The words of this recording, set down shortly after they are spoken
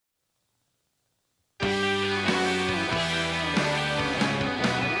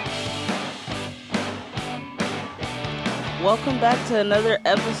Welcome back to another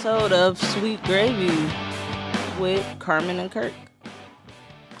episode of Sweet Gravy with Carmen and Kirk.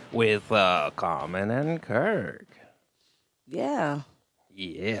 With Carmen and Kirk. Yeah.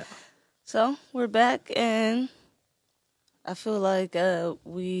 Yeah. So we're back, and I feel like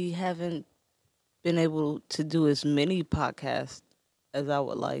we haven't been able to do as many podcasts as I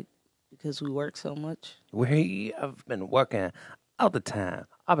would like because we work so much. We have been working all the time.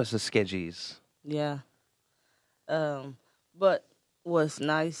 Opposite schedules. Yeah. But what's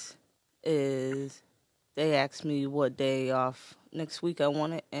nice is they asked me what day off next week I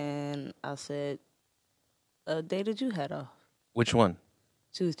wanted, and I said, a day that you had off. Which one?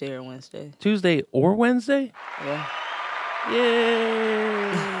 Tuesday or Wednesday. Tuesday or Wednesday? Yeah.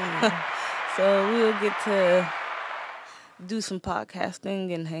 Yay! So we'll get to do some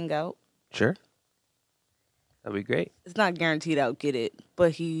podcasting and hang out. Sure. That'd be great. It's not guaranteed I'll get it,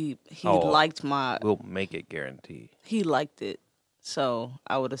 but he liked my... We'll make it guaranteed. He liked it. So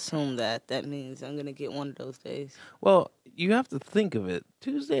I would assume that means I'm going to get one of those days. Well, you have to think of it.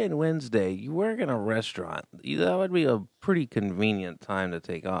 Tuesday and Wednesday, you work in a restaurant. That would be a pretty convenient time to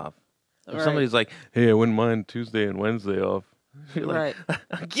take off. If Right. somebody's like, hey, I wouldn't mind Tuesday and Wednesday off. You're like,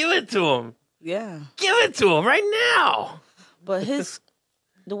 Right. give it to him. Yeah. Give it to him right now. But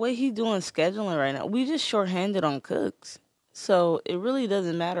the way he's doing scheduling right now, we just shorthanded on cooks. So it really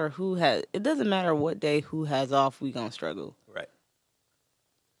doesn't matter it doesn't matter what day who has off, we gonna struggle. Right.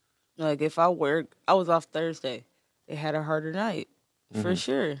 Like if I was off Thursday, they had a harder night for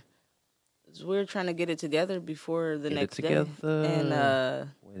sure. We're trying to get it together before the next day. And wait a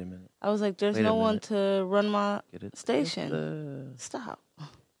minute. I was like, there's Wait a no one minute. to run my Get it station. together. Stop.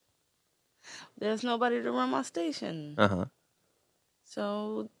 There's nobody to run my station. Uh-huh.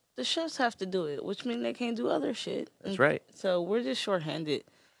 So the chefs have to do it, which means they can't do other shit. That's right. So we're just shorthanded.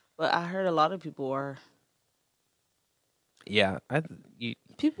 But I heard a lot of people are. Yeah.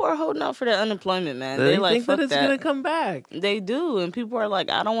 People are holding out for their unemployment, man. They like, think fuck that it's going to come back. They do. And people are like,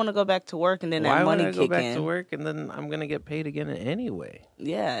 I don't want to go back to work, and then Why that money would I kick go back in. to work and then I'm going to get paid again anyway?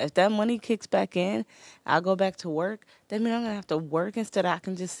 Yeah, if that money kicks back in, I'll go back to work. That means I'm going to have to work instead I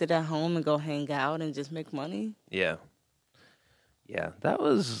can just sit at home and go hang out and just make money. Yeah. Yeah. That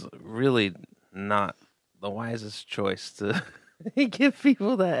was really not the wisest choice to give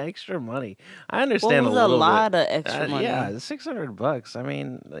people that extra money. I understand Well, it was a a little lot bit. of extra money. Yeah, $600. I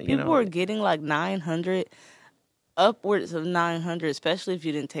mean, People were getting like 900, upwards of 900, especially if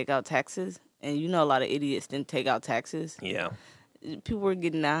you didn't take out taxes. And you know a lot of idiots didn't take out taxes. Yeah. People were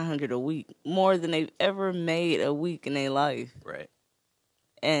getting 900 a week, more than they've ever made a week in their life. Right.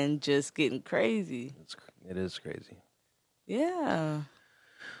 And just getting crazy. It is crazy. Yeah.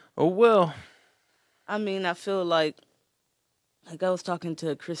 Oh, well. I mean, I feel like I was talking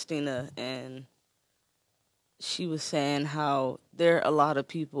to Christina, and she was saying how there are a lot of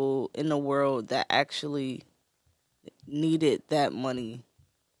people in the world that actually needed that money,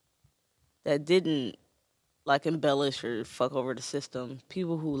 that didn't like embellish or fuck over the system.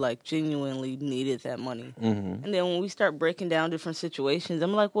 People who like genuinely needed that money. Mm-hmm. And then when we start breaking down different situations,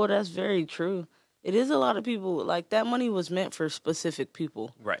 I'm like, well, that's very true. It is a lot of people, like that money was meant for specific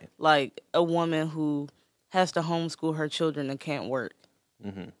people. Right. Like a woman who has to homeschool her children and can't work.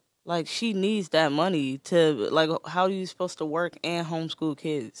 Mm-hmm. Like she needs that money to, like, how are you supposed to work and homeschool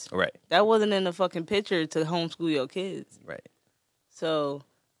kids? Right. That wasn't in the fucking picture to homeschool your kids. Right. So,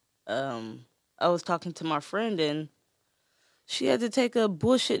 I was talking to my friend, and she had to take a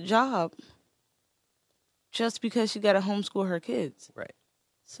bullshit job just because she got to homeschool her kids. Right.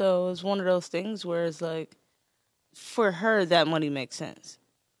 So it's one of those things where it's like, for her, that money makes sense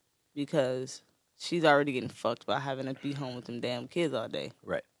because she's already getting fucked by having to be home with them damn kids all day.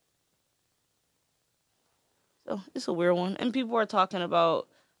 Right. So it's a weird one. And people are talking about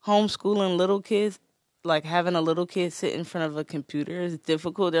homeschooling little kids. Like having a little kid sit in front of a computer is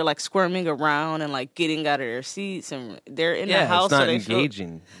difficult. They're like squirming around and like getting out of their seats, and they're in the house. It's not so they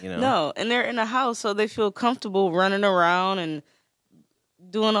engaging, No, and they're in the house, so they feel comfortable running around and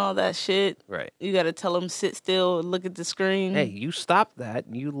doing all that shit. Right. You got to tell them sit still, look at the screen. Hey, you stop that,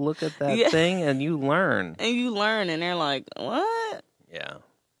 and you look at that thing, and you learn. And you learn, and they're like, what? Yeah.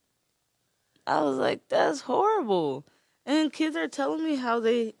 I was like, that's horrible. And kids are telling me how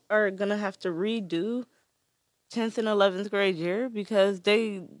they are going to have to redo 10th and 11th grade year because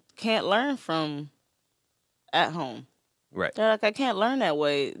they can't learn from at home. Right. They're like, I can't learn that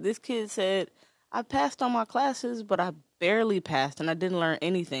way. This kid said, I passed all my classes, but I barely passed, and I didn't learn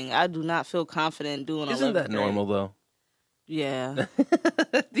anything. I do not feel confident doing 11th Isn't that grade. normal, though? Yeah.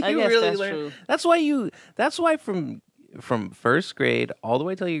 Do I you guess really that's learn? true. That's why from first grade all the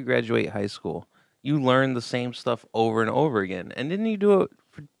way till you graduate high school, You learn the same stuff over and over again. And then you do it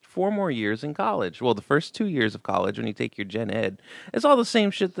for 4 more years in college. Well, the first 2 years of college when you take your gen ed, it's all the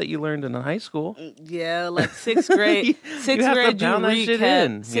same shit that you learned in high school. Yeah, like sixth grade. Sixth have to grade, you pound that shit recap.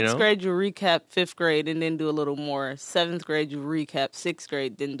 in, you Sixth know? grade, you recap fifth grade and then do a little more. Seventh grade, you recap sixth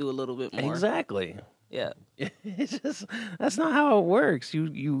grade, then do a little bit more. Exactly. Yeah. It's just that's not how it works.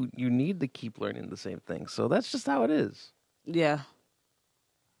 You need to keep learning the same thing. So that's just how it is. Yeah.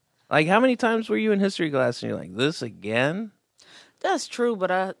 Like, how many times were you in history class and you're like, this again? That's true,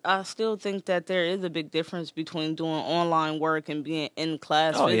 but I still think that there is a big difference between doing online work and being in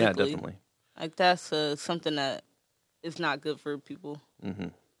class Oh, physically. yeah, definitely. Like, that's something that is not good for people. Mm-hmm.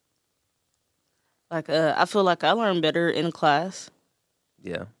 Like, I feel like I learn better in class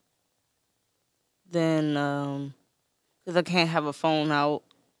Yeah. than, because I can't have a phone out,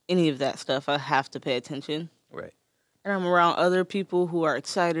 any of that stuff. I have to pay attention. Right. And I'm around other people who are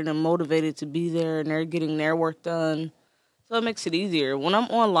excited and motivated to be there, and they're getting their work done. So it makes it easier. When I'm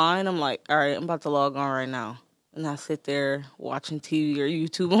online, I'm like, all right, I'm about to log on right now. And I sit there watching TV or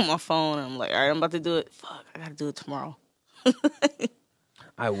YouTube on my phone, and I'm like, all right, I'm about to do it. Fuck, I got to do it tomorrow.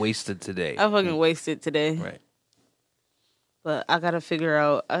 I wasted today. I fucking wasted today. Right. But I got to figure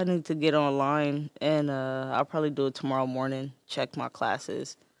out, I need to get online, and I'll probably do it tomorrow morning, check my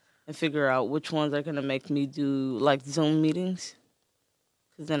classes, and figure out which ones are going to make me do, like, Zoom meetings.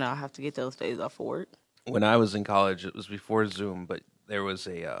 Because then I'll have to get those days off of work. When I was in college, it was before Zoom, but there was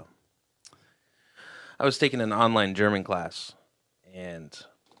I was taking an online German class, and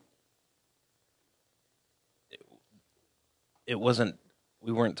it wasn't,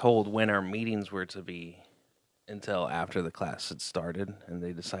 we weren't told when our meetings were to be until after the class had started, and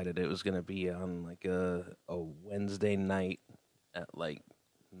they decided it was going to be on like a Wednesday night at like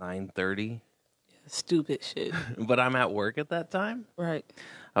 9:30. Stupid shit. But I'm at work at that time. Right.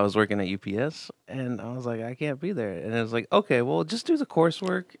 I was working at UPS, and I was like, I can't be there. And it was like, okay, well, just do the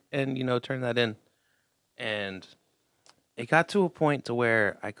coursework and, turn that in. And it got to a point to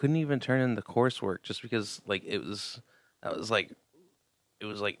where I couldn't even turn in the coursework just because, like, it was like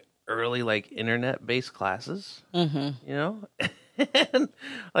early, like, internet-based classes, And,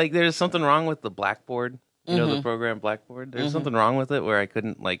 like, there's something wrong with the Blackboard, the program Blackboard. There's something wrong with it where I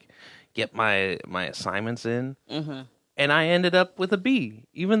couldn't, like, get my assignments in. And I ended up with a B,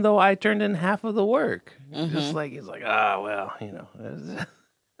 even though I turned in half of the work. Just like, it's like, well.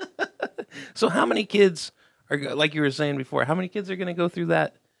 So how many kids are, like you were saying before, how many kids are going to go through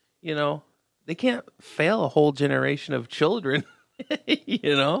that? They can't fail a whole generation of children, They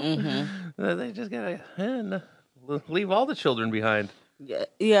just got to leave all the children behind.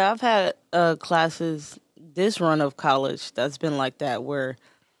 Yeah, I've had classes this run of college that's been like that, where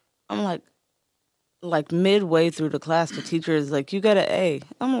I'm like midway through the class, the teacher is like, you got an A.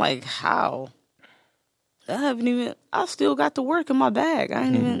 I'm like, how? I still got the work in my bag.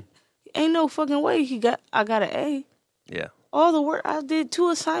 Ain't no fucking way I got an A. Yeah. All the work, I did 2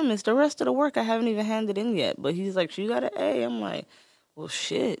 assignments. The rest of the work I haven't even handed in yet. But he's like, you got an A. I'm like, well,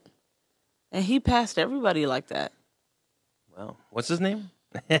 shit. And he passed everybody like that. Well, what's his name?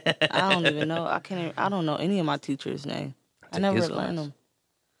 I don't even know. I don't know any of my teachers' name. I never learned them.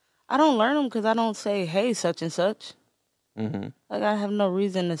 I don't learn them because I don't say, hey, such and such. Like, I have no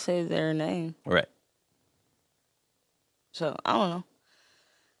reason to say their name. Right. So, I don't know.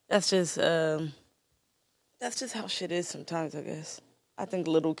 That's just how shit is sometimes, I guess. I think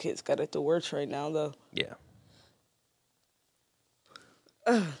little kids got it the worst right now, though. Yeah.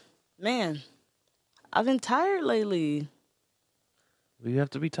 Man, I've been tired lately. What do you have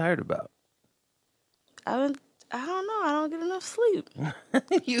to be tired about? I don't know. I don't get enough sleep.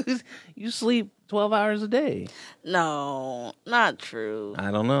 You sleep 12 hours a day. No, not true.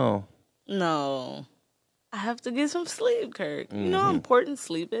 I don't know. No. I have to get some sleep, Kirk. You know how important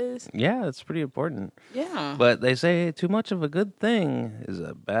sleep is? Yeah, it's pretty important. Yeah. But they say too much of a good thing is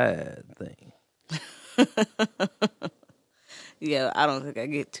a bad thing. Yeah, I don't think I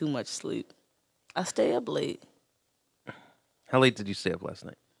get too much sleep. I stay up late. How late did you stay up last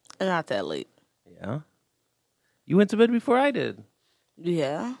night? Not that late. Yeah. You went to bed before I did.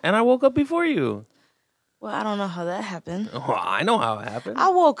 Yeah. And I woke up before you. Well, I don't know how that happened. Oh, I know how it happened. I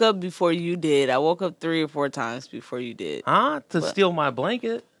woke up before you did. I woke up 3 or 4 times before you did. Huh? To steal my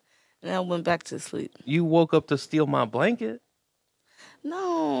blanket? And I went back to sleep. You woke up to steal my blanket?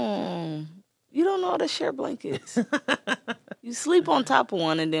 No. You don't know how to share blankets. You sleep on top of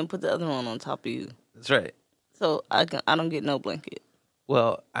one and then put the other one on top of you. That's right. So I don't get no blanket.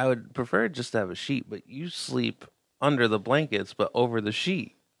 Well, I would prefer just to have a sheet, but you sleep under the blankets but over the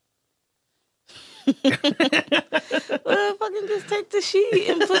sheet. Well, fucking just take the sheet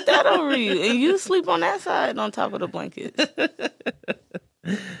and put that over you, and you sleep on that side on top of the blankets.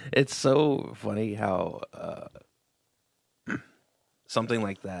 It's so funny how something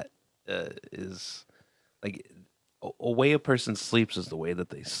like that is like a way a person sleeps is the way that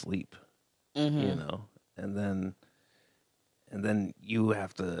they sleep, you know, and then you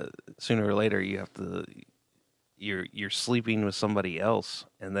have to, sooner or later you're sleeping with somebody else,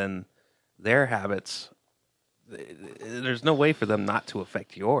 and then their habits, there's no way for them not to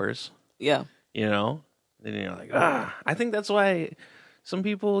affect yours, Yeah. you know. And you're like, I think that's why some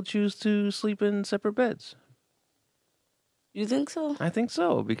people choose to sleep in separate beds. You think so? I think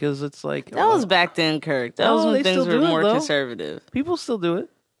so, because it's like... That was back then, Kirk. That was when things were more conservative. People still do it.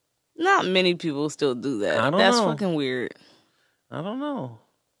 Not many people still do that. I don't That's know. fucking weird. I don't know.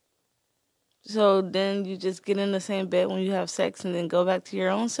 So then you just get in the same bed when you have sex and then go back to your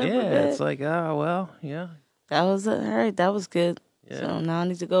own separate bed? Yeah, it's like, well, yeah. That was all right. That was good. Yeah. So now I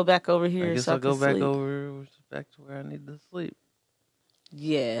need to go back over here. I guess so I'll go back sleep. back to where I need to sleep.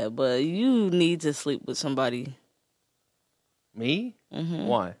 Yeah, but you need to sleep with somebody. Me? Mm-hmm.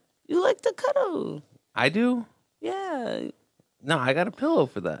 Why? You like to cuddle. I do? Yeah. No, I got a pillow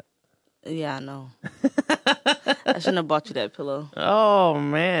for that. Yeah, I know. I shouldn't have bought you that pillow. Oh,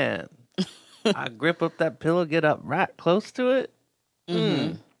 man. I grip up that pillow, get up right close to it.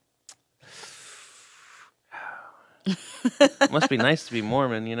 Mm-hmm. Must be nice to be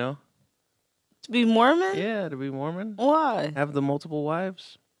Mormon, you know? To be Mormon? Yeah, to be Mormon. Why? Have the multiple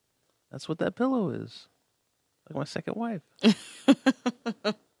wives. That's what that pillow is. Like my second wife.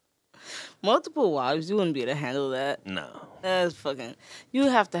 Multiple wives, you wouldn't be able to handle that. No. That's fucking... You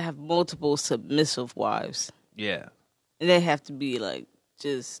have to have multiple submissive wives. Yeah. And they have to be like,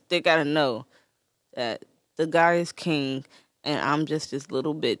 just... They gotta know that the guy is king and I'm just this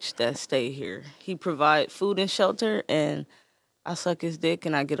little bitch that stay here. He provide food and shelter and I suck his dick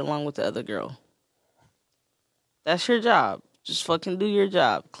and I get along with the other girl. That's your job. Just fucking do your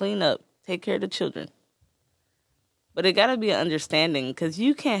job. Clean up. Take care of the children. But it gotta be an understanding, because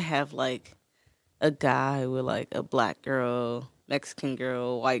you can't have like a guy with like a black girl, Mexican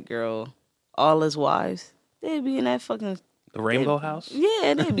girl, white girl, all his wives. They'd be in that fucking... The Rainbow House?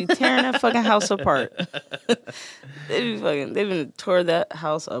 Yeah, they'd be tearing that fucking house apart. They'd been tore that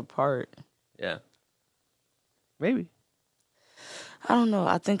house apart. Yeah. Maybe. I don't know.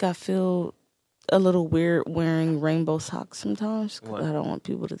 I think I feel a little weird wearing rainbow socks sometimes, because I don't want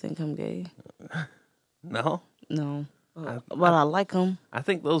people to think I'm gay. No? No. But I like them. I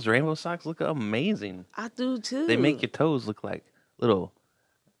think those rainbow socks look amazing. I do too. They make your toes look like little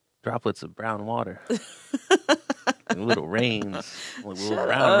droplets of brown water. And little rains. Little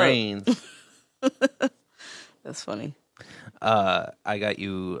brown rains. That's funny. I got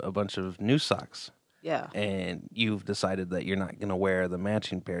you a bunch of new socks. Yeah. And you've decided that you're not going to wear the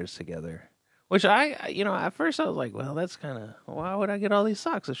matching pairs together. Which at first I was like, well, that's kind of, why would I get all these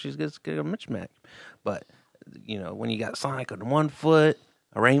socks if she's going to get a mismatch? But, when you got Sonic on one foot,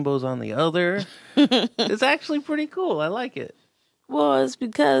 a rainbow's on the other, it's actually pretty cool. I like it. Well, it's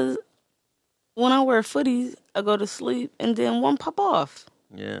because when I wear footies, I go to sleep and then one pop off.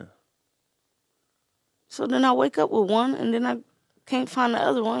 Yeah. So then I wake up with one and then I can't find the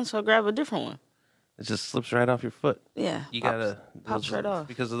other one, so I grab a different one. It just slips right off your foot. Yeah. You pops right off.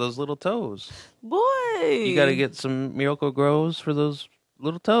 Because of those little toes. Boy. You got to get some Miracle Grows for those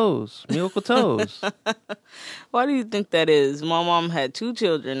little toes. Miracle toes. Why do you think that is? My mom had 2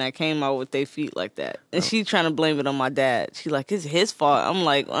 children that came out with their feet like that. And she trying to blame it on my dad. She like, it's his fault. I'm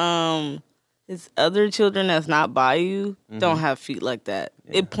like, his other children that's not by you don't have feet like that.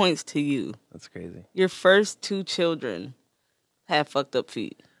 Yeah. It points to you. That's crazy. Your first 2 children have fucked up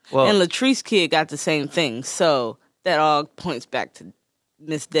feet. Well, and Latrice's kid got the same thing. So that all points back to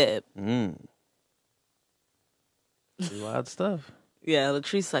Miss Deb. Pretty wild stuff. Yeah,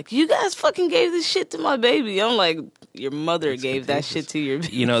 Latrice's like, you guys fucking gave this shit to my baby. I'm like, your mother gave that shit to your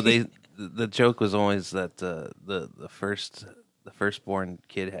baby. The joke was always that the firstborn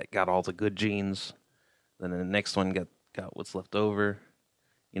kid got all the good genes, then the next one got what's left over,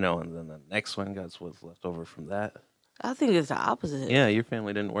 and then the next one got what's left over from that. I think it's the opposite. Yeah, your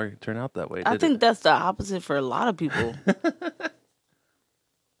family didn't turn out that way. I think that's the opposite for a lot of people.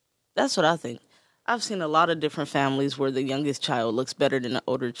 That's what I think. I've seen a lot of different families where the youngest child looks better than the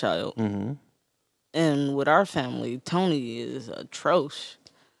older child. Mm-hmm. And with our family, Tony is atrocious.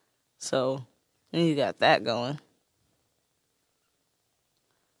 So, then you got that going.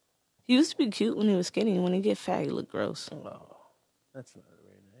 He used to be cute when he was skinny. When he get fat, he look gross. Oh, that's not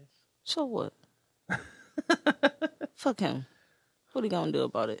very nice. So what? Fuck him. What he gonna do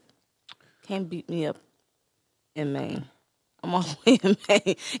about it? Can't beat me up in Maine. I'm all the way in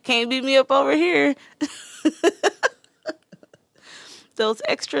Maine. Can't beat me up over here. Those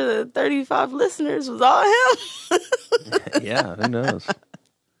extra 35 listeners was all him. Yeah, who knows?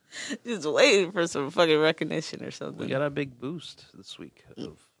 Just waiting for some fucking recognition or something. We got a big boost this week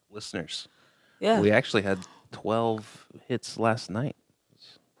of listeners. Yeah. We actually had 12 hits last night.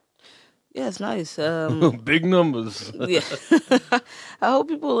 Yeah, it's nice. Big numbers. Yeah. I hope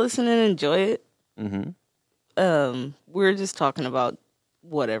people listening enjoy it. Mm-hmm. We're just talking about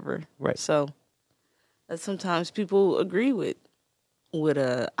whatever. Right. So that sometimes people agree with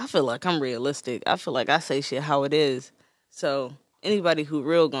I feel like I'm realistic. I feel like I say shit how it is. So anybody who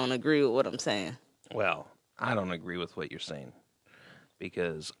real gonna agree with what I'm saying. Well, I don't agree with what you're saying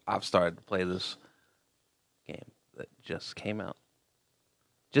because I've started to play this game that just came out.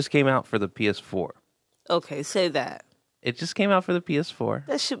 Just came out for the PS4. Okay, say that. It just came out for the PS4.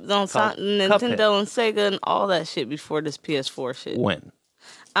 That shit don't sound Nintendo and Sega and all that shit before this PS4 shit. When?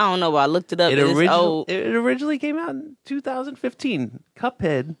 I don't know, but I looked it up. It originally came out in 2015.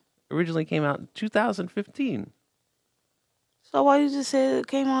 Cuphead originally came out in 2015. So why you just say it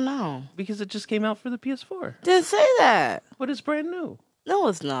came out now? Because it just came out for the PS4. Didn't say that. But it's brand new. No,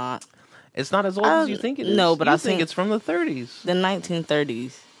 it's not. It's not as old as you think it is. No, but I think it's from the 30s. The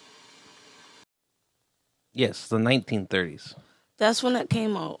 1930s. Yes, the 1930s. That's when it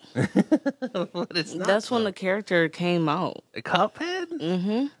came out. But it's not. That's when the character came out. Cuphead?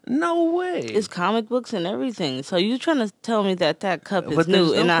 Mm-hmm. No way. It's comic books and everything. So you trying to tell me that cup is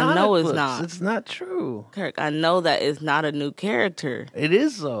new, and I know it's not. It's not true. Kirk, I know that it's not a new character. It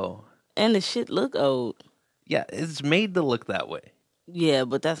is, though. And the shit look old. Yeah, it's made to look that way. Yeah,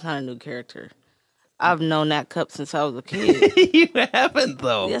 but that's not a new character. I've known that cup since I was a kid. You haven't,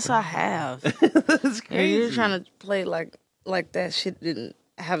 though. Yes, I have. That's crazy. And you're trying to play like that shit didn't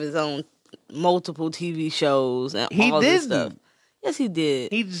have his own multiple TV shows and all this stuff. Yes, he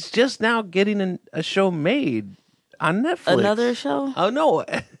did. He's just now getting a show made on Netflix. Another show? Oh, no.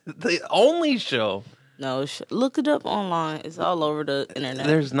 The only show. No, look it up online. It's all over the internet.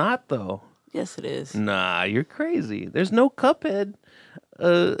 There's not, though. Yes, it is. Nah, you're crazy. There's no Cuphead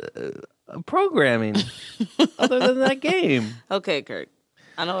programming other than that game. Okay, Kirk.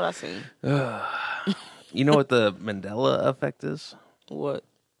 I know what I seen. You know what the Mandela effect is? What?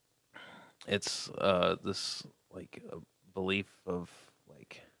 It's this like belief of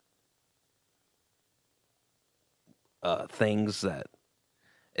like things that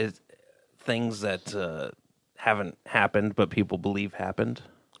haven't happened but people believe happened.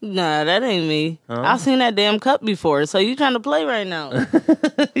 Nah, that ain't me. Huh? I've seen that damn cup before, so you trying to play right now.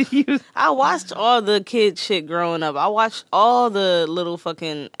 I watched all the kid shit growing up. I watched all the little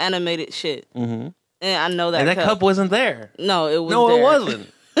fucking animated shit. Mm-hmm. And I know that and that cup wasn't there. No, it was No, there. it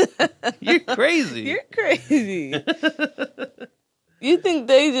wasn't. You're crazy. You're crazy. You think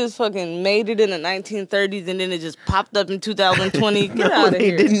they just fucking made it in the 1930s and then it just popped up in 2020? Get out of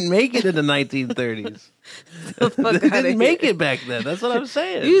here. They didn't make it in the 1930s. They didn't make it back then. That's what I'm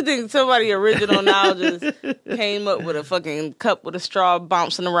saying. You think somebody original now just came up with a fucking cup with a straw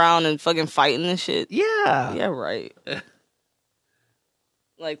bouncing around and fucking fighting and shit? Yeah. Yeah, right.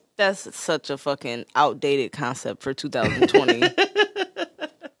 Like, that's such a fucking outdated concept for 2020.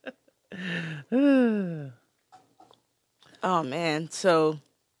 Oh, man. So,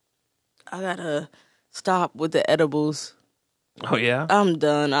 I gotta stop with the edibles. Oh, yeah? I'm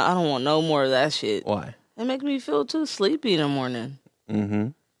done. I don't want no more of that shit. Why? It makes me feel too sleepy in the morning. Mm-hmm.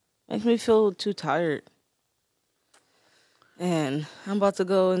 Makes me feel too tired. And I'm about to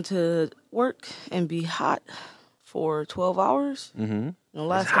go into work and be hot for 12 hours. Mm-hmm. The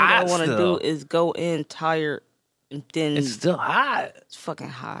last thing I want to do is go in tired and then... It's still hot. It's fucking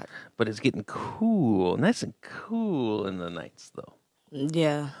hot. But it's getting cool. Nice and cool in the nights, though.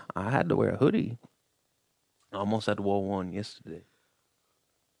 Yeah. I had to wear a hoodie. I almost had to wear one yesterday.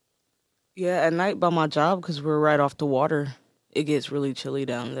 Yeah, at night by my job, because we're right off the water, it gets really chilly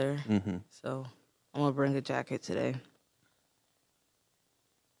down there. Mm-hmm. So I'm going to bring a jacket today.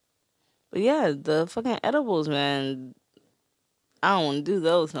 But yeah, the fucking edibles, man, I don't want to do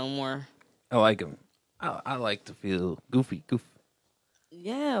those no more. I like them. I like to feel goofy.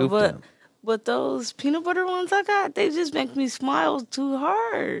 Yeah, Goof but those peanut butter ones I got, they just make me smile too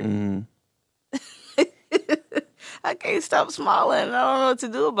hard. Mm-hmm. I can't stop smiling. I don't know what to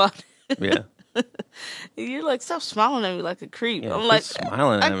do about it. Yeah. You're like, stop smiling at me like a creep. Yeah, I'm like,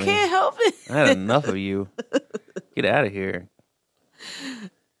 smiling at me. I can't help it. I had enough of you. Get out of here.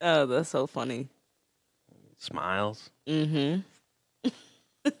 Oh, that's so funny. Smiles. Mm-hmm.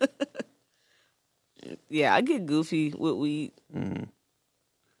 Yeah, I get goofy with weed. Mm-hmm.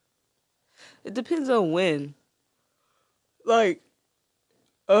 It depends on when. Like,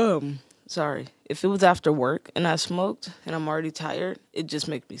 sorry. If it was after work and I smoked and I'm already tired, it just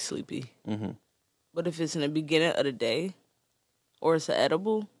makes me sleepy. Mm-hmm. But if it's in the beginning of the day or it's an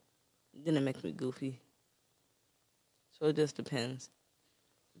edible, then it makes me goofy. So it just depends.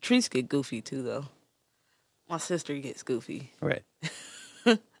 Trees get goofy too, though. My sister gets goofy. Right.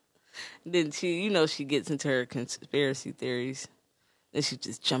 Then she gets into her conspiracy theories. Then she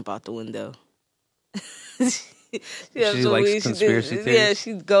just jump out the window. She likes conspiracy theories? Yeah,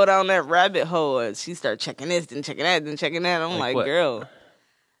 she'd go down that rabbit hole and she start checking this, then checking that, then checking that. I'm like, girl.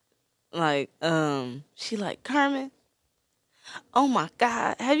 Like, she like, Carmen, oh my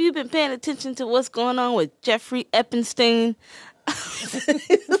God, have you been paying attention to what's going on with Jeffrey Epstein?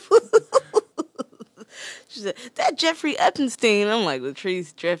 She said, that Jeffrey Epstein. I'm like,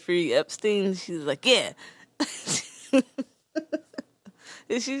 Latrice, Jeffrey Epstein? She's like, yeah.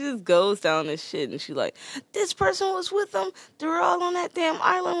 And she just goes down this shit and she like, this person was with them. They were all on that damn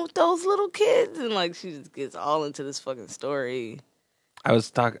island with those little kids. And like, she just gets all into this fucking story. I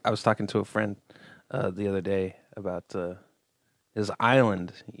was talking to a friend the other day about his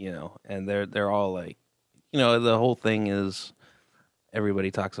island, and they're all like, the whole thing is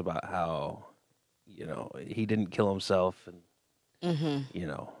everybody talks about how, he didn't kill himself and,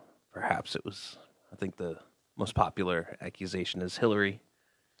 perhaps it was, I think the most popular accusation is Hillary.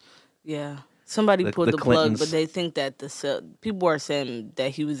 Yeah. Somebody pulled the Clintons. plug, but they think that people are saying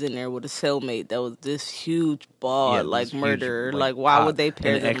that he was in there with a cellmate that was this huge bald, murderer. Like, why would they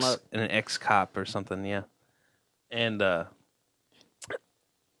pair them up? And an ex-cop or something, yeah. And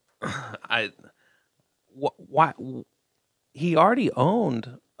why he already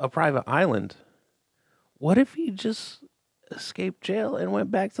owned a private island. What if he just escaped jail and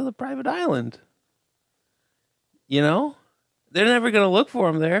went back to the private island? They're never going to look for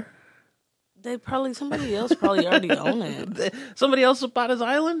him there. Somebody else already own it. Somebody else bought his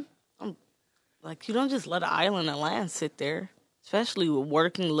island? Like, you don't just let an island of land sit there, especially with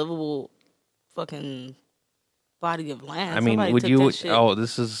working, livable fucking body of land. I mean, would you? Oh,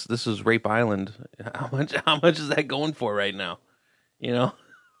 this is Rape Island. How much is that going for right now?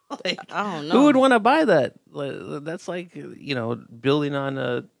 Like, I don't know. Who would want to buy that? That's like, building on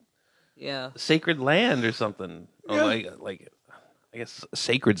a sacred land or something. Yeah. Or like I guess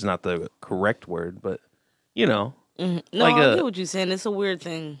sacred's not the correct word, but Mm-hmm. No, I get what you're saying. It's a weird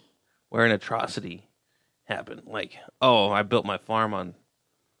thing where an atrocity happened. Like, oh, I built my farm on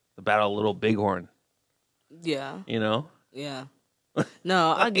the Battle of Little Bighorn. Yeah. Yeah.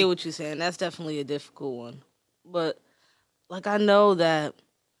 No, I get what you're saying. That's definitely a difficult one. But like, I know that.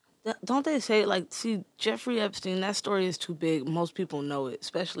 Don't they say, like, see, Jeffrey Epstein, that story is too big. Most people know it,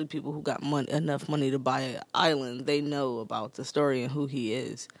 especially people who got enough money to buy an island. They know about the story and who he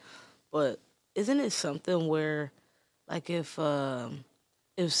is. But isn't it something where, like, if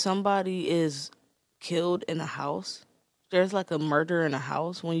somebody is killed in a house, there's, like, a murder in a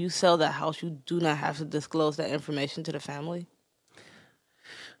house, when you sell that house, you do not have to disclose that information to the family?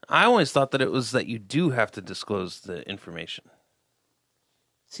 I always thought that it was that you do have to disclose the information.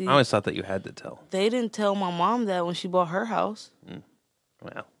 See, I always thought that you had to tell. They didn't tell my mom that when she bought her house.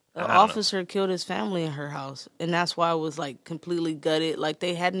 Well, the officer killed his family in her house, and that's why it was like completely gutted. Like,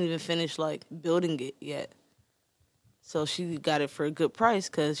 they hadn't even finished like building it yet. So she got it for a good price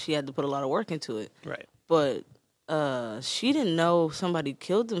because she had to put a lot of work into it. Right. But she didn't know somebody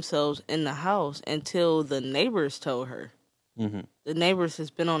killed themselves in the house until the neighbors told her. Mm-hmm. The neighbors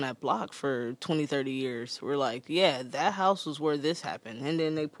has been on that block for 20, 30 years. We're like, yeah, that house was where this happened. And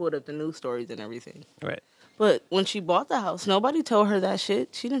then they pulled up the news stories and everything. Right. But when she bought the house, nobody told her that shit.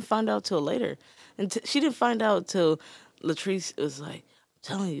 She didn't find out till later. And she didn't find out till Latrice was like, I'm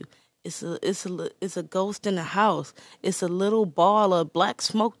telling you, it's a ghost in the house. It's a little ball of black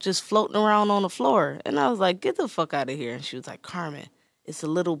smoke just floating around on the floor. And I was like, get the fuck out of here. And she was like, Carmen, it's a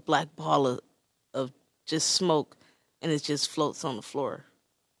little black ball of just smoke. And it just floats on the floor.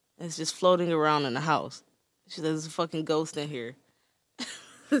 And it's just floating around in the house. She said, there's a fucking ghost in here.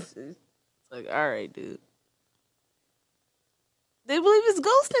 It's like, all right, dude. They believe it's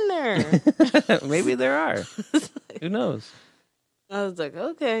ghosts in there. Maybe there are. Who knows? I was like,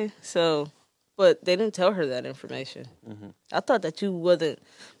 okay. So, but they didn't tell her that information. Mm-hmm. I thought that you wasn't,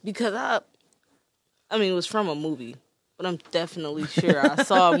 because I mean, it was from a movie. But I'm definitely sure I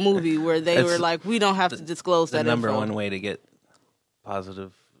saw a movie where they were like, we don't have to disclose that info. The number one way to get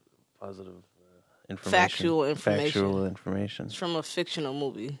positive information. Factual information. It's from a fictional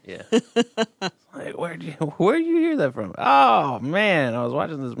movie. Yeah. Like, where'd you hear that from? Oh, man, I was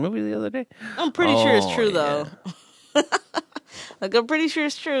watching this movie the other day. I'm pretty sure it's true, though. Like, I'm pretty sure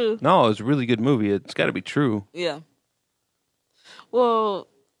it's true. No, it's a really good movie. It's got to be true. Yeah. Well,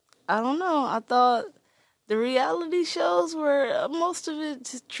 I don't know. I thought the reality shows were most of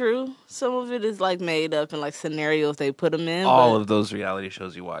it's true. Some of it is like made up and like scenarios they put them in. All of those reality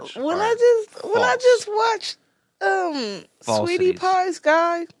shows you watch. When I just watched Sweetie Falsities. Pie's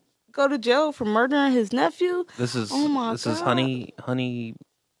guy go to jail for murdering his nephew. This is God. Honey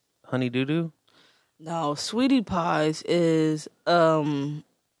Doo Doo. No, Sweetie Pies is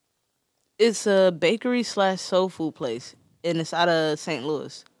it's a bakery / soul food place, and it's out of St.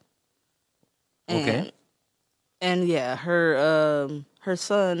 Louis. Okay. And yeah, her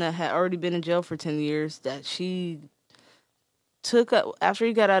son that had already been in jail for 10 years, that she took up after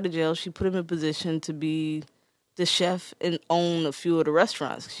he got out of jail, she put him in position to be the chef and own a few of the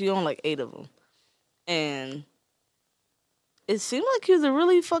restaurants. She owned like 8 of them. And it seemed like he was a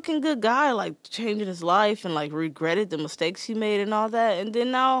really fucking good guy, like changing his life and like regretted the mistakes he made and all that. And then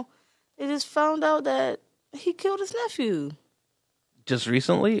now they just found out that he killed his nephew. Just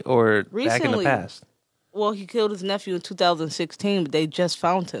recently or back in the past? Well, he killed his nephew in 2016, but they just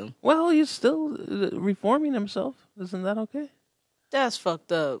found him. Well, he's still reforming himself. Isn't that okay? That's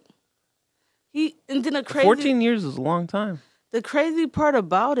fucked up. 14 years is a long time. The crazy part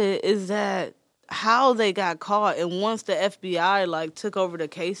about it is that how they got caught, and once the FBI like took over the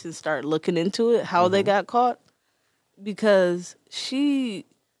case and started looking into it, how they got caught, because she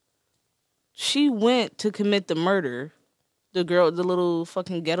went to commit the murder. The girl, the little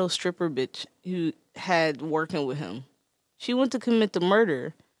fucking ghetto stripper bitch who had working with him. She went to commit the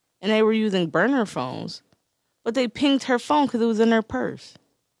murder, and they were using burner phones, but they pinged her phone because it was in her purse.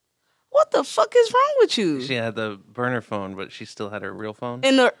 What the fuck is wrong with you? She had the burner phone, but she still had her real phone?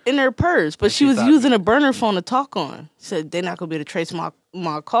 In her purse, but she was using a burner phone to talk on. She said, they're not going to be able to trace my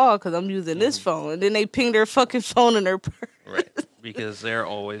call because I'm using this phone. And then they pinged her fucking phone in her purse. Right, because they're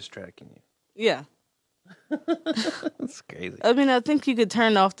always tracking you. Yeah. That's crazy. I mean, I think you could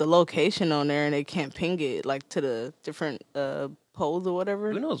turn off the location on there and they can't ping it like to the different poles or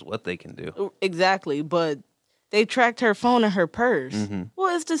whatever. Who knows what they can do? Exactly, but they tracked her phone and her purse. Mm-hmm.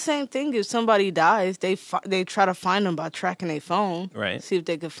 Well, it's the same thing. If somebody dies, they try to find them by tracking their phone. Right. See if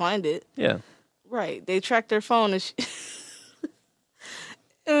they could find it. Yeah. Right. They tracked their phone and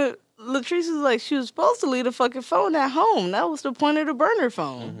Latrice was like, she was supposed to leave the fucking phone at home. That was the point of the burner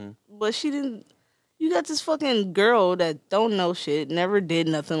phone. Mm-hmm. But she didn't. You got this fucking girl that don't know shit, never did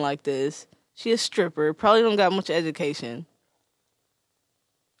nothing like this. She a stripper, probably don't got much education.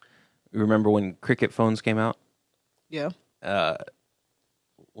 You remember when cricket phones came out? Yeah.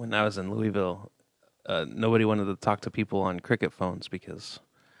 When I was in Louisville, nobody wanted to talk to people on cricket phones because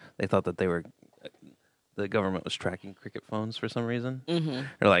they thought that the government was tracking cricket phones for some reason. Mm-hmm.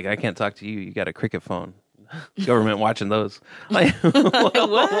 They're like, I can't talk to you. You got a cricket phone. Government watching those. Like,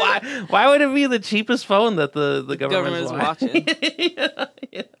 why would it be the cheapest phone that the government's watching?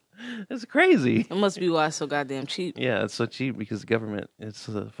 Yeah. It's crazy. It must be why it's so goddamn cheap. Yeah, it's so cheap because the government is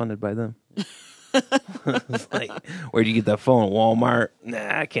funded by them. It's like, where'd you get that phone? Walmart?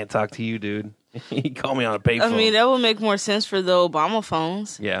 Nah, I can't talk to you, dude. You call me on a payphone. I mean, that would make more sense for the Obama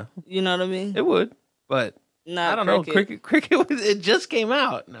phones. Yeah. You know what I mean? It would, but Not I don't know. Cricket it just came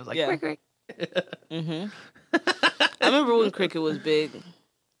out. And I was like, yeah. Cricket. Mm-hmm. I remember when cricket was big.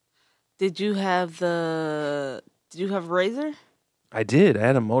 Did you have Razor? I did. I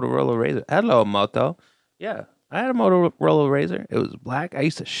had a Motorola Razor. Hello, Moto. Yeah, I had a Motorola Razor. It was black. I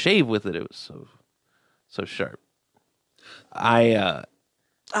used to shave with it. It was so sharp. I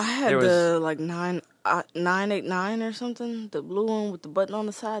had the like 989 or something, the blue one with the button on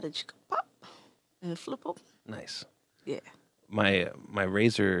the side that you could pop and flip open. Nice. Yeah. My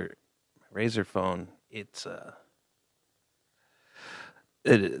Razor phone. It's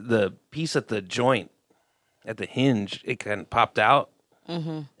the piece at the joint, at the hinge, it kind of popped out,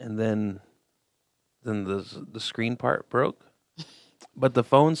 and then the screen part broke, but the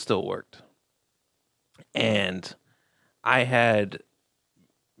phone still worked, and I had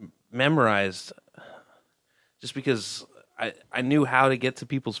memorized just because I knew how to get to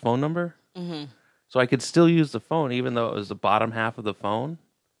people's phone number, so I could still use the phone even though it was the bottom half of the phone.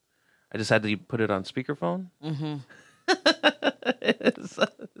 I just had to put it on speakerphone. It's so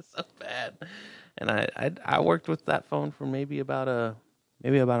bad. And I worked with that phone for maybe about a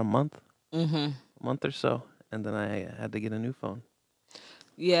month, a month or so, and then I had to get a new phone.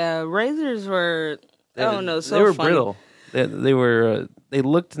 Yeah, Razors were I don't know, so they were funny. brittle. They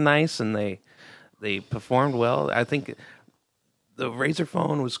looked nice and they performed well. I think the Razor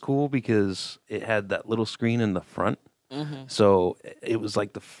phone was cool because it had that little screen in the front. So it was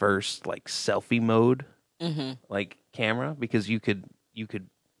like the first like selfie mode. Like camera because you could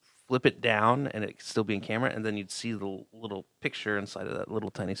flip it down and it could still be in camera, and then you'd see the little picture inside of that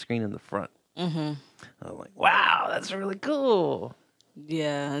little tiny screen in the front. Mm-hmm. I'm like, wow, that's really cool.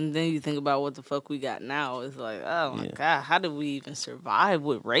 Yeah, and then you think about what the fuck we got now. It's like, oh my God, how did we even survive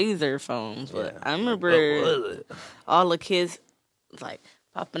with Razor phones? But I remember all the kids like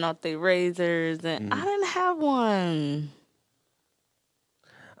popping out their Razors, and I didn't have one.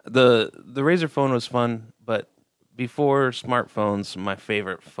 The Razor phone was fun, but before smartphones, my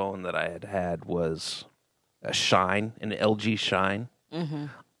favorite phone that I had was a Shine, an LG Shine. Mm-hmm.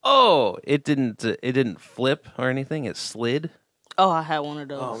 Oh, it didn't flip or anything; it slid. Oh, I had one of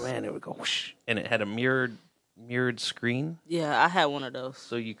those. Oh man, it would go whoosh, and it had a mirrored screen. Yeah, I had one of those.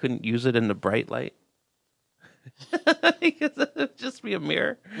 So you couldn't use it in the bright light. Because it would just be a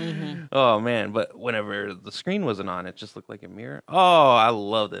mirror. Mm-hmm. Oh man, but whenever the screen wasn't on, it just looked like a mirror. Oh, I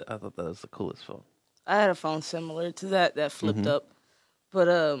loved it. I thought that was the coolest phone. I had a phone similar to that flipped up. But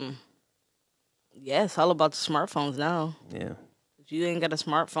yeah, it's all about the smartphones now. Yeah. If you ain't got a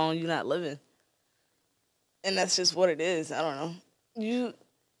smartphone, you're not living. And that's just what it is. I don't know.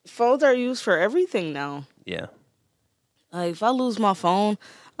 Phones are used for everything now. Yeah. Like if I lose my phone,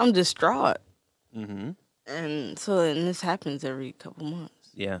 I'm distraught. Mm-hmm. And this happens every couple months.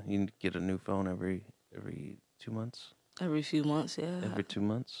 Yeah, you get a new phone every 2 months. Every few months, yeah. Every 2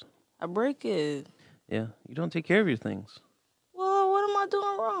 months. I break it. Yeah, you don't take care of your things. Well, what am I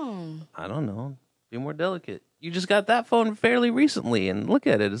doing wrong? I don't know. Be more delicate. You just got that phone fairly recently, and look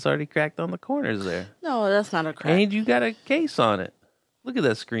at it. It's already cracked on the corners there. No, that's not a crack. And you got a case on it. Look at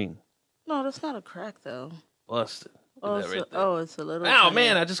that screen. No, that's not a crack, though. Busted. It's a little... Oh,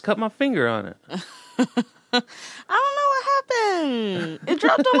 man, I just cut my finger on it. I don't know what happened. It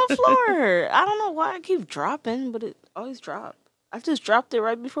dropped on the floor. I don't know why I keep dropping, but it always dropped. I just dropped it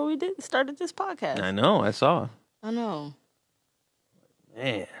right before we started this podcast. I know. I saw. I know.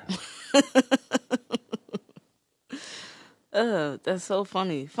 Man. That's so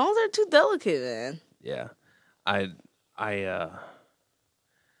funny. Phones are too delicate, man. Yeah. I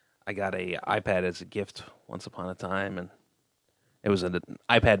got a iPad as a gift once upon a time, and it was an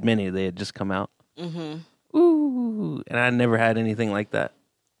iPad Mini. They had just come out. Mm-hmm. Ooh, and I never had anything like that.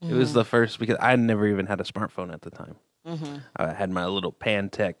 Mm-hmm. It was the first because I never even had a smartphone at the time. Mm-hmm. I had my little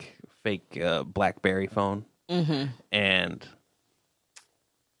Pantech fake BlackBerry phone, and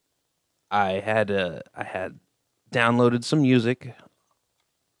I had downloaded some music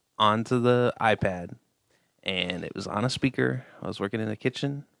onto the iPad, and it was on a speaker. I was working in the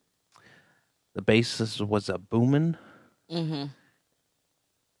kitchen. The bass was a booming, and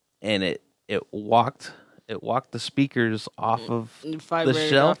it walked the speakers off of the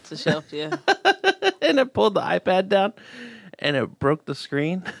shelf. Off the shelf, yeah. And it pulled the iPad down, and it broke the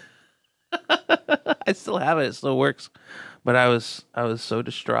screen. I still have it; it still works. But I was so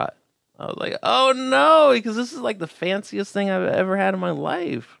distraught. I was like, "Oh no!" Because this is like the fanciest thing I've ever had in my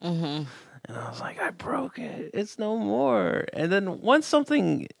life. Mm-hmm. And I was like, "I broke it. It's no more." And then once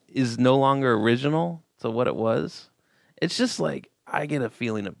something is no longer original to what it was, it's just like I get a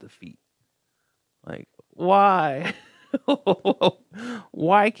feeling of defeat. Like, why?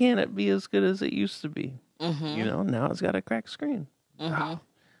 Why can't it be as good as it used to be? Mm-hmm. You know, now it's got a cracked screen. Mm-hmm. It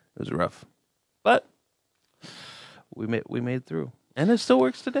was rough, but we made through, and it still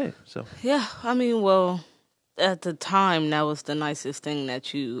works today. So yeah, I mean, well, at the time, that was the nicest thing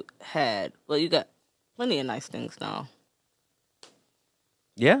that you had. Well, you got plenty of nice things now.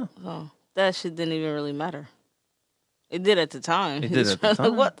 Yeah. So that shit didn't even really matter. It did at the time. It did at the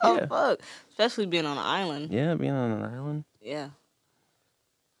time. What the fuck? Especially being on an island. Yeah, being on an island. Yeah.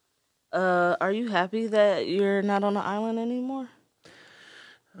 Are you happy that you're not on an island anymore?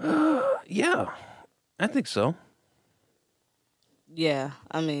 Yeah, I think so. Yeah,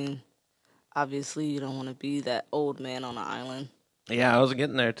 I mean, obviously you don't want to be that old man on an island. Yeah, I was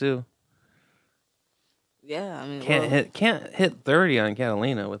getting there too. Yeah, I mean, can't hit 30 on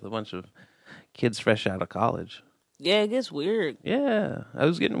Catalina with a bunch of kids fresh out of college. Yeah, it gets weird. Yeah, I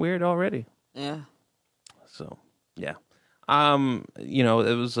was getting weird already. Yeah. So, yeah. You know,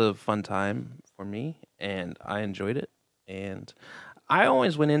 it was a fun time for me, and I enjoyed it. And I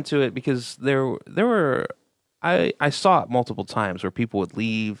always went into it because there were I saw it multiple times where people would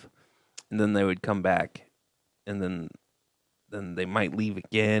leave, and then they would come back, and then they might leave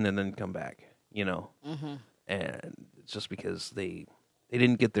again and then come back. You know, and it's just because they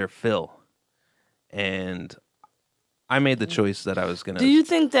didn't get their fill, and I made the choice that I was gonna. Do you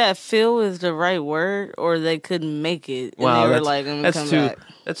think that "fill" is the right word, or they couldn't make it? And well, they were like, "I'm come back."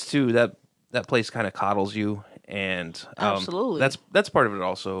 That's too. That place kind of coddles you, and absolutely, that's part of it.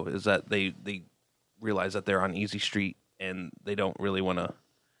 Also, is that they realize that they're on easy street and they don't really want to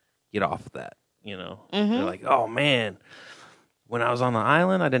get off of that. They're like, oh man, when I was on the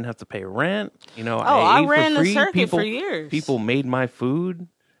island, I didn't have to pay rent. I ate ran for free. the circuit People, for years. People made my food.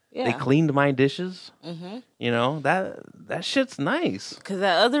 Yeah. They cleaned my dishes. That shit's nice. Cause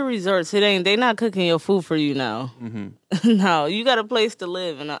at other resorts, they not cooking your food for you now. No, you got a place to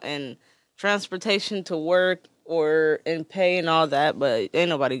live and transportation to work and pay and all that, but ain't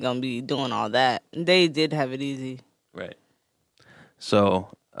nobody gonna be doing all that. They did have it easy, right? So,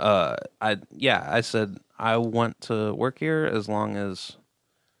 I said I want to work here as long as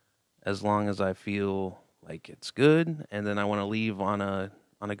I feel like it's good, and then I want to leave on a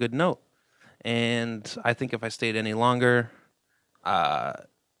good note. And I think if I stayed any longer, I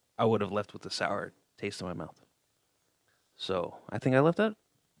would have left with a sour taste in my mouth. So I think I left at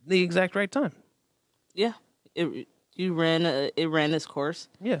the exact right time. Yeah, it ran its course.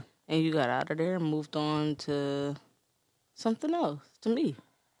 Yeah, and you got out of there and moved on to something else. To me.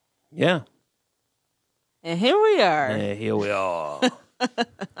 Yeah. And here we are. And here we are.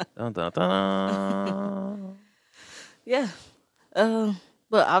 Dun, dun, dun. Yeah.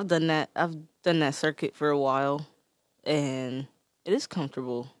 But I've done that. I've done that circuit for a while, and it is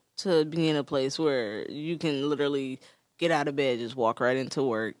comfortable to be in a place where you can literally get out of bed, just walk right into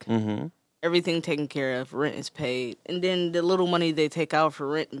work. Mm-hmm. Everything taken care of, rent is paid, and then the little money they take out for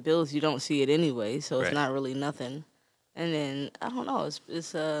rent and bills, you don't see it anyway, so it's not really nothing. And then I don't know, it's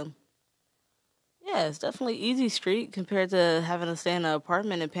definitely easy street compared to having to stay in an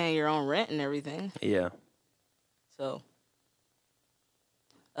apartment and paying your own rent and everything. Yeah. So,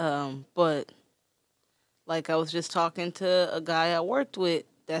 but like I was just talking to a guy I worked with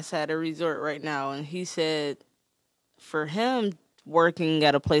that's at a resort right now, and he said for him working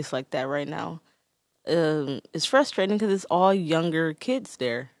at a place like that right now, it's frustrating because it's all younger kids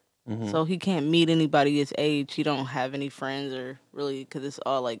there. Mm-hmm. So he can't meet anybody his age. He don't have any friends or really, because it's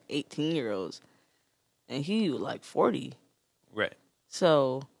all like 18-year-olds. And he was like 40. Right.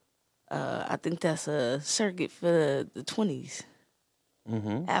 So I think that's a circuit for the 20s.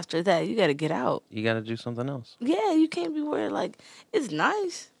 Mm-hmm. After that, you got to get out. You got to do something else. Yeah, you can't be worried. Like, it's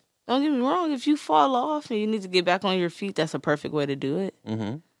nice. Don't get me wrong. If you fall off and you need to get back on your feet, that's a perfect way to do it.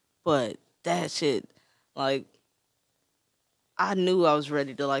 Mm-hmm. But that shit, like, I knew I was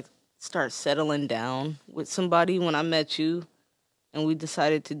ready to, like, start settling down with somebody when I met you and we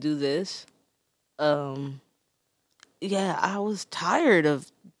decided to do this. Yeah, I was tired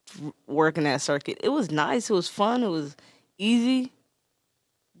of working that circuit. It was nice. It was fun. It was easy.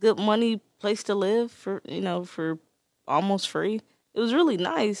 Good money place to live for almost free. It was really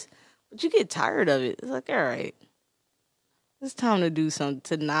nice, but you get tired of it. It's like, all right, it's time to do something,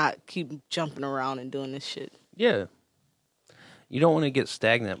 to not keep jumping around and doing this shit. Yeah. You don't want to get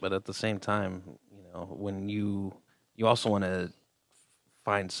stagnant, but at the same time, when you also want to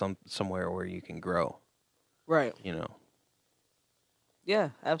find somewhere where you can grow. Right. Yeah,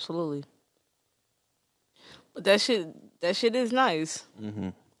 absolutely. But that shit is nice. Mm-hmm.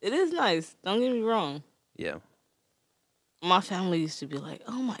 It is nice. Don't get me wrong. Yeah. My family used to be like,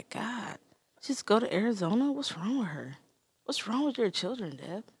 "Oh my God, just go to Arizona? What's wrong with her? What's wrong with your children,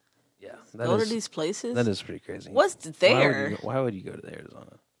 Deb? Yeah, go to these places. That is pretty crazy. What's there? Why would you go to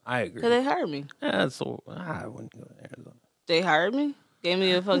Arizona? I agree. Because they hired me. Yeah, so I wouldn't go to Arizona. They hired me. Gave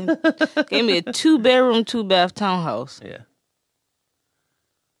me a 2-bedroom, 2-bath townhouse. Yeah.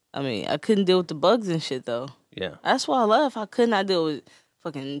 I mean, I couldn't deal with the bugs and shit though. Yeah. That's why I left. I could not deal with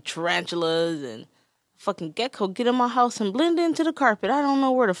fucking tarantulas and fucking gecko get in my house and blend into the carpet. I don't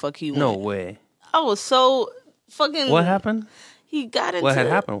know where the fuck he went. No way. I was so fucking. What happened? He got into. What had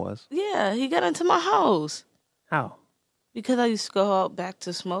happened was. Yeah, he got into my house. How? Because I used to go out back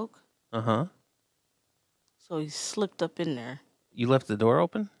to smoke. Uh-huh. So he slipped up in there. You left the door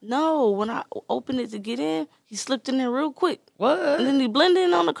open? No, when I opened it to get in, he slipped in there real quick. What? And then he blended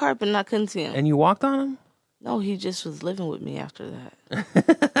in on the carpet and I couldn't see him. And you walked on him? No, he just was living with me after that.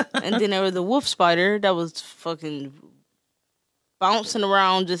 And then there was the wolf spider that was fucking bouncing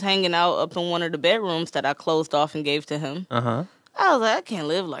around, just hanging out up in one of the bedrooms that I closed off and gave to him. Uh-huh. I was like, I can't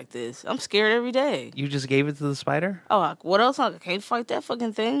live like this. I'm scared every day. You just gave it to the spider? Oh, what else? I can't fight that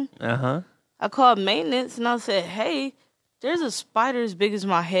fucking thing. Uh-huh. I called maintenance and I said, hey, there's a spider as big as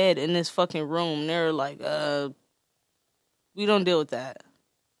my head in this fucking room. They're like, we don't deal with that.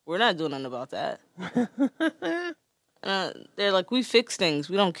 We're not doing nothing about that. They're like, we fix things.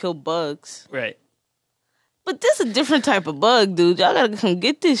 We don't kill bugs. Right. But this is a different type of bug, dude. Y'all gotta come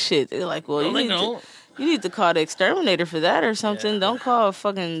get this shit. They're like, well, you need to call the exterminator for that or something. Yeah. Don't call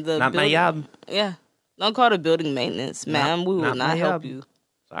fucking the not building. My job. Yeah. Don't call the building maintenance, ma'am. We will not help you.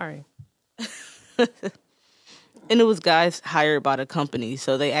 Sorry. And it was guys hired by the company,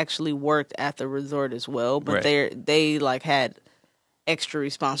 so they actually worked at the resort as well. But they like had extra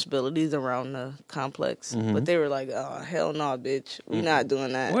responsibilities around the complex. But they were like, "Oh hell no, bitch, we not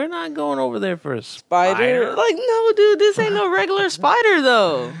doing that. We're not going over there for a spider. Like, no, dude, this ain't no regular spider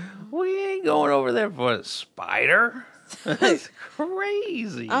though. We ain't going over there for a spider. That's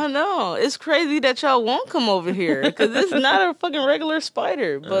crazy. I know. It's crazy that y'all won't come over here because it's not a fucking regular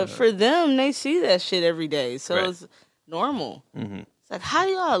spider. But for them, they see that shit every day, so it's normal. It's like, how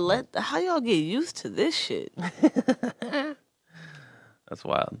y'all get used to this shit? That's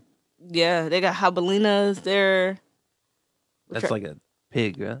wild. Yeah, they got jabalinas there. That's like a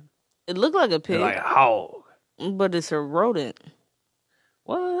pig, right? It looked like a pig. They're like a hog. But it's a rodent.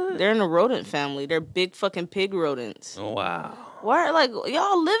 What? They're in a rodent family. They're big fucking pig rodents. Wow. Why, like,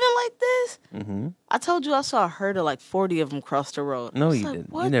 y'all living like this? I told you I saw a herd of like 40 of them cross the road. No, you didn't.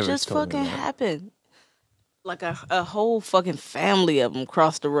 What you never just told me fucking that. happened? Like a whole fucking family of them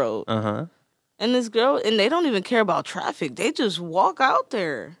crossed the road. And this girl, and they don't even care about traffic. They just walk out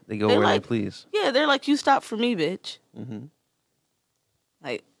there. They go where like, they please. Yeah, they're like, you stop for me, bitch.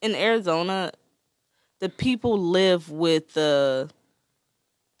 Like, in Arizona, the people live with the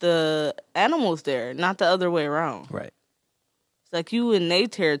animals there, not the other way around. Right. It's like you in their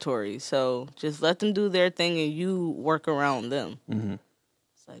territory, so just let them do their thing and you work around them.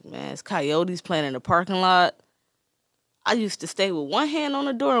 It's like, man, it's coyotes playing in the parking lot. I used to stay with one hand on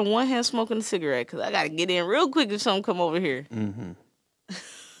the door and one hand smoking a cigarette because I got to get in real quick if something come over here.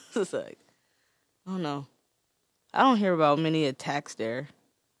 It's like, I don't know. I don't hear about many attacks there.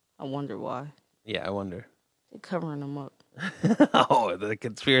 I wonder why. Yeah, I wonder. They're covering them up. Oh, the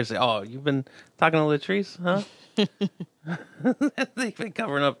conspiracy. Oh, you've been talking to Latrice, huh? They've been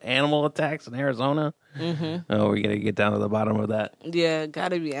covering up animal attacks in Arizona. Oh, we got to get down to the bottom of that. Yeah,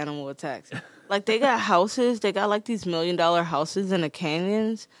 gotta be animal attacks. Like, they got houses. They got, like, these $1 million houses in the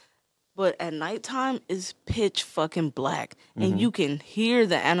canyons. But at nighttime, it's pitch fucking black. And you can hear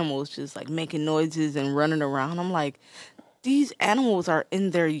the animals just, like, making noises and running around. I'm like, these animals are in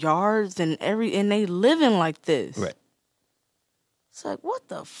their yards and they living like this. Right. It's like, what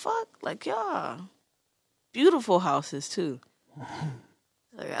the fuck? Like, y'all, beautiful houses, too.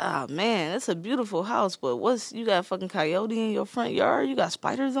 Like, ah, man, it's a beautiful house, but you got a fucking coyote in your front yard? You got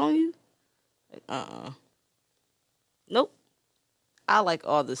spiders on you? Like, nope. I like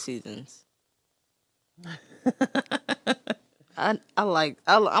all the seasons. I'm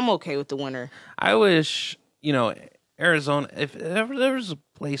okay with the winter. I wish, Arizona, if ever there was a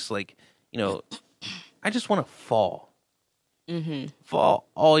place like, I just want to fall. Fall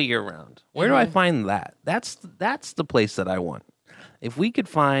all year round. Where do I find that? That's the place that I want. If we could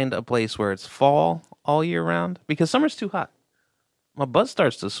find a place where it's fall all year round, because summer's too hot. My butt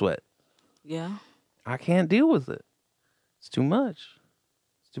starts to sweat. Yeah. I can't deal with it. It's too much.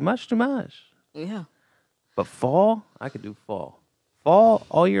 It's too much. Yeah. But fall, I could do fall. Fall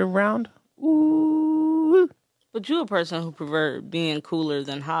all year round. Ooh. But you're a person who prefer being cooler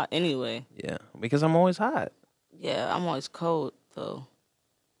than hot anyway. Yeah, because I'm always hot. Yeah, I'm always cold, though.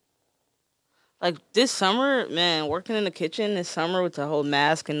 Like, this summer, man, working in the kitchen this summer with the whole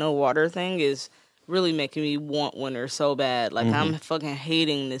mask and no water thing is really making me want winter so bad. Like, I'm fucking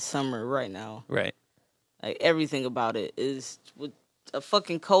hating this summer right now. Right. Like, everything about it is... with a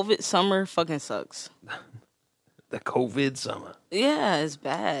fucking COVID summer fucking sucks. The COVID summer. Yeah, it's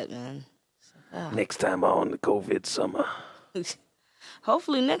bad, man. Next time on the COVID summer.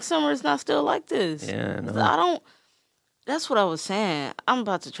 Hopefully next summer it's not still like this. Yeah, no. That's what I was saying. I'm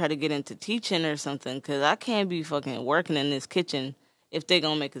about to try to get into teaching or something because I can't be fucking working in this kitchen if they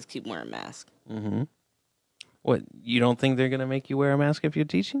gonna make us keep wearing masks. What, you don't think they're gonna make you wear a mask if you're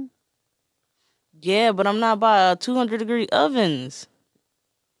teaching? Yeah, but I'm not by 200-degree ovens.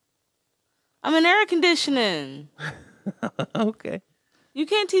 I'm in air conditioning. Okay. You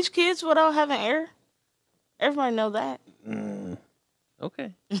can't teach kids without having air. Everybody know that.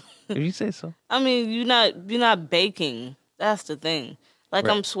 Okay. If you say so. I mean, you're not baking. That's the thing. Like,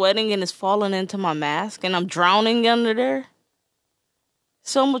 Right. I'm sweating and it's falling into my mask and I'm drowning under there.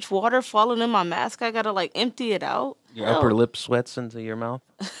 So much water falling in my mask, I gotta, like, empty it out. Your upper lip sweats into your mouth?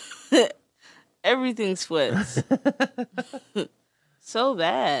 Everything sweats. So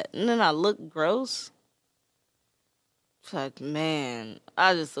bad. And then I look gross. It's like, man,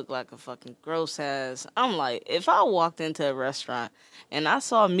 I just look like a fucking gross ass. I'm like, if I walked into a restaurant and I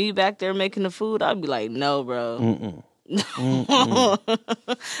saw me back there making the food, I'd be like, no, bro. No,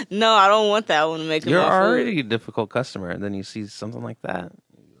 I don't want that one making You're my food. already a difficult customer, and then you see something like that.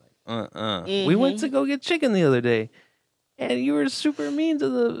 You're like, We went to go get chicken the other day, And you were super mean to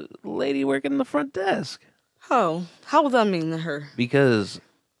the lady working the front desk. Oh, how was I mean to her? Because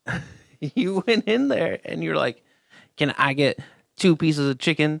you went in there and you're like, can I get 2 pieces of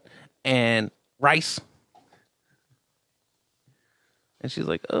chicken and rice? And she's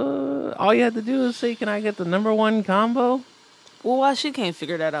like, all you had to do is say, can I get the number 1 combo? Well, why she can't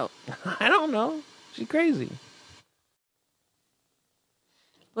figure that out? I don't know. She's crazy.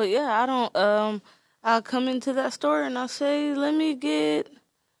 But yeah, I don't, I'll come into that store and I'll say, let me get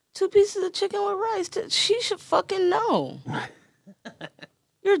 2 pieces of chicken with rice. She should fucking know.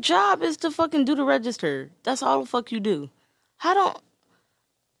 Your job is to fucking do the register. That's all the fuck you do.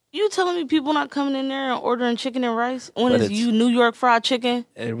 You telling me people not coming in there and ordering chicken and rice when it's you New York fried chicken?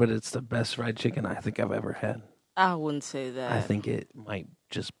 But it's the best fried chicken I think I've ever had. I wouldn't say that. I think it might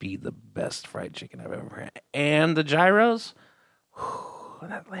just be the best fried chicken I've ever had. And the gyros,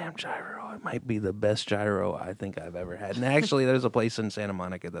 that lamb gyro, it might be the best gyro I think I've ever had. And actually, there's a place in Santa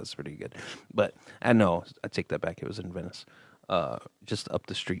Monica that's pretty good. But I take that back. It was in Venice, just up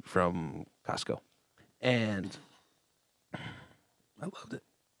the street from Costco. And I loved it.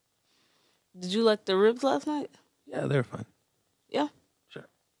 Did you like the ribs last night? Yeah, they were fun. Yeah? Sure.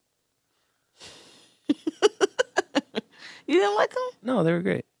 You didn't like them? No, they were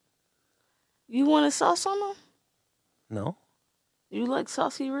great. You wanted sauce on them? No. You like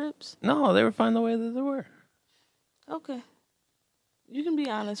saucy ribs? No, they were fine the way that they were. Okay. You can be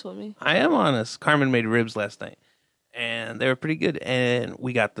honest with me. I am honest. Carmen made ribs last night, and they were pretty good. And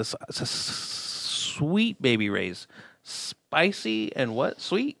we got this Sweet Baby Ray's spicy and what?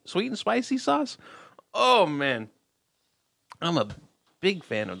 Sweet and spicy sauce. Oh, man. I'm a big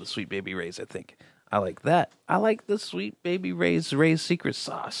fan of the Sweet Baby Ray's, I think. I like that. I like the Sweet Baby Ray's secret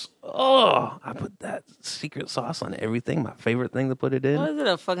sauce. Oh, I put that secret sauce on everything. My favorite thing to put it in. What is it?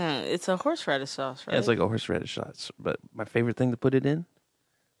 It's a horseradish sauce, right? Yeah, it's like a horseradish sauce. But my favorite thing to put it in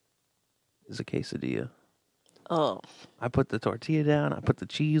is a quesadilla. Oh. I put the tortilla down. I put the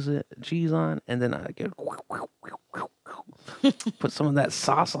cheese on, and then I get put some of that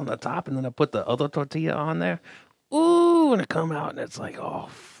sauce on the top, and then I put the other tortilla on there. Ooh, and it come out, and it's like, oh,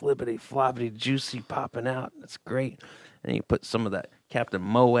 flippity floppity, juicy, popping out. It's great. And you put some of that Captain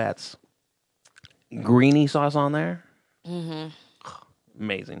Moat's greeny sauce on there. Mm-hmm.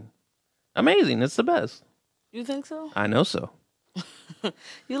 Amazing. Amazing. It's the best. You think so? I know so.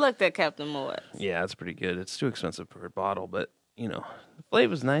 You like that Captain Moat? Yeah, it's pretty good. It's too expensive per bottle, but, the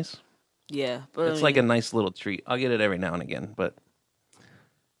flavor's nice. Yeah. But it's like a nice little treat. I'll get it every now and again, but...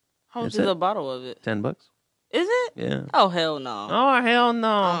 How much is a bottle of it? $10. Is it? Yeah. Oh, hell no. Oh, hell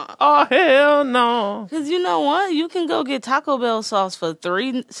no. Oh, hell no. Because you know what? You can go get Taco Bell sauce for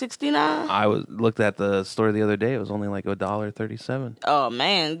 $3.69. I looked at the store the other day. It was only like $1.37. Oh,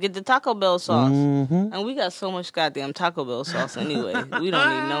 man. Get the Taco Bell sauce. Mm-hmm. And we got so much goddamn Taco Bell sauce anyway. We don't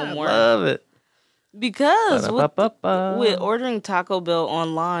need no more. Love it. Because with ordering Taco Bell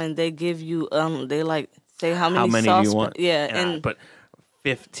online, they give you, they say how many sauce do you want? Yeah. And I put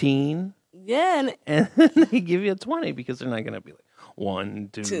 15. Yeah, and they give you a 20 because they're not going to be like 1,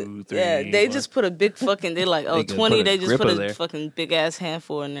 2, 3. Yeah, they just put a big fucking. They're like, oh, 20. They just put a fucking big ass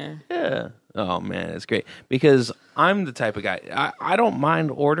handful in there. Yeah. Oh man, it's great because I'm the type of guy. I don't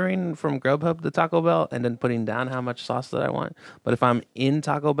mind ordering from Grubhub the Taco Bell and then putting down how much sauce that I want. But if I'm in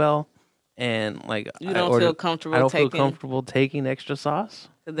Taco Bell and like you don't feel comfortable, I don't feel comfortable taking extra sauce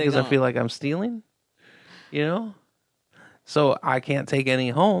because I feel like I'm stealing. So I can't take any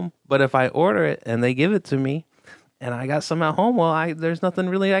home, but if I order it and they give it to me and I got some at home, well, there's nothing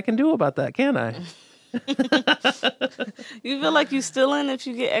really I can do about that, can I? You feel like you stealing if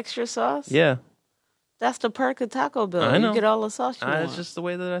you get extra sauce? Yeah. That's the perk of Taco Bell. I know. You get all the sauce you want. It's just the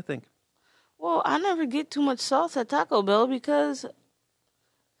way that I think. Well, I never get too much sauce at Taco Bell because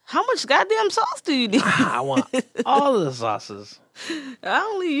how much goddamn sauce do you need? I want all the sauces. I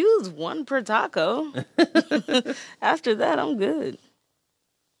only use one per taco. After that, I'm good.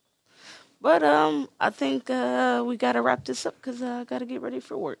 But I think we got to wrap this up because I got to get ready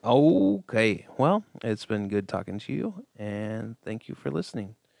for work. Okay. Well, it's been good talking to you, and thank you for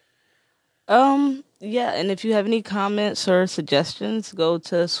listening. Yeah, and if you have any comments or suggestions, go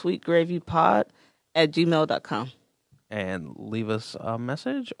to sweetgravypod@gmail.com. And leave us a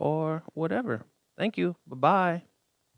message or whatever. Thank you. Bye-bye.